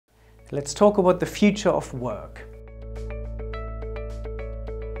Let's talk about the future of work.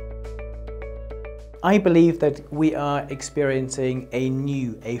 I believe that we are experiencing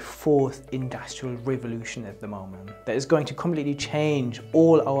a fourth industrial revolution at the moment that is going to completely change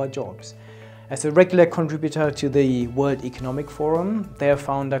all our jobs. As a regular contributor to the World Economic Forum, their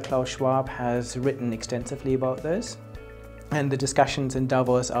founder Klaus Schwab has written extensively about this. And the discussions in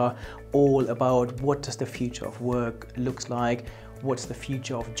Davos are all about what does the future of work looks like, what's the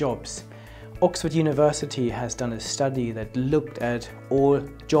future of jobs. Oxford University has done a study that looked at all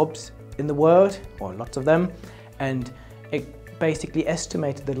jobs in the world, or lots of them, and it basically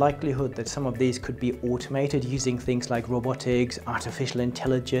estimated the likelihood that some of these could be automated using things like robotics, artificial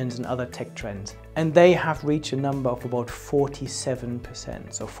intelligence and other tech trends. And they have reached a number of about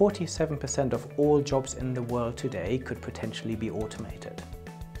 47%. So 47% of all jobs in the world today could potentially be automated.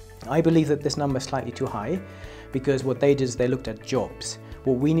 I believe that this number is slightly too high because what they did is they looked at jobs.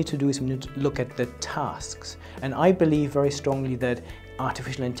 What we need to do is we need to look at the tasks. And I believe very strongly that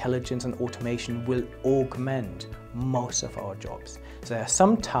artificial intelligence and automation will augment most of our jobs. So there are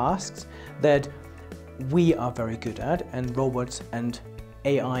some tasks that we are very good at and robots and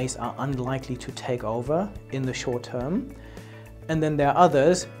AIs are unlikely to take over in the short term. And then there are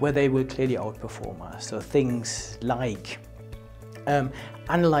others where they will clearly outperform us. So things like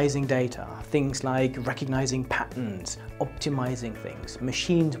analyzing data, things like recognizing patterns, optimizing things.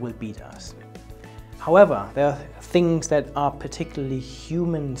 Machines will beat us. However, there are things that are particularly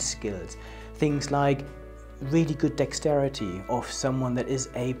human skills, things like really good dexterity of someone that is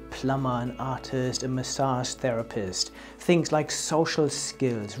a plumber, an artist, a massage therapist, things like social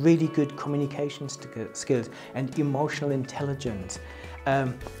skills, really good communication skills and emotional intelligence,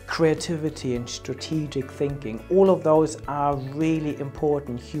 creativity and strategic thinking. All of those are really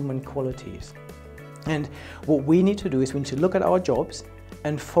important human qualities. And what we need to do is we need to look at our jobs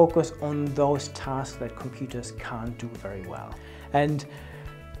and focus on those tasks that computers can't do very well. And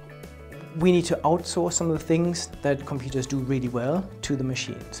we need to outsource some of the things that computers do really well to the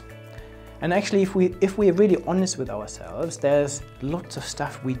machines. And actually, if we're really honest with ourselves, there's lots of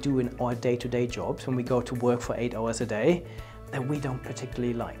stuff we do in our day-to-day jobs when we go to work for 8 hours a day that we don't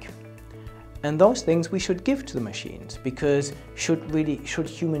particularly like. And those things we should give to the machines, because should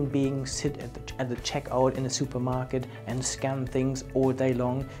human beings sit at the checkout in a supermarket and scan things all day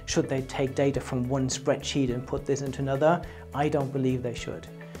long? Should they take data from one spreadsheet and put this into another? I don't believe they should.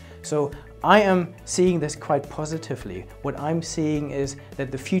 So I am seeing this quite positively. What I'm seeing is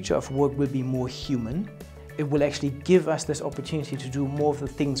that the future of work will be more human. It will actually give us this opportunity to do more of the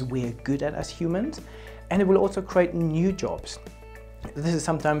things we're good at as humans, and it will also create new jobs. This is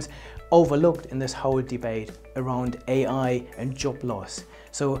sometimes overlooked in this whole debate around AI and job loss.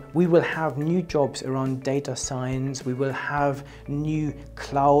 So we will have new jobs around data science, we will have new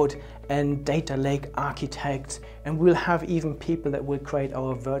cloud and data lake architects, and we'll have even people that will create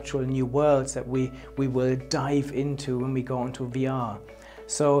our virtual new worlds that we will dive into when we go into VR.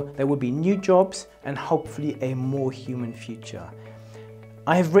 So there will be new jobs and hopefully a more human future.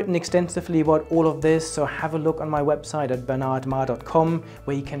 I have written extensively about all of this, so have a look on my website at bernardmarr.com,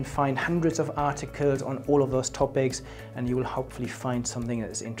 where you can find hundreds of articles on all of those topics, and you will hopefully find something that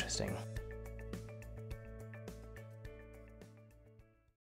is interesting.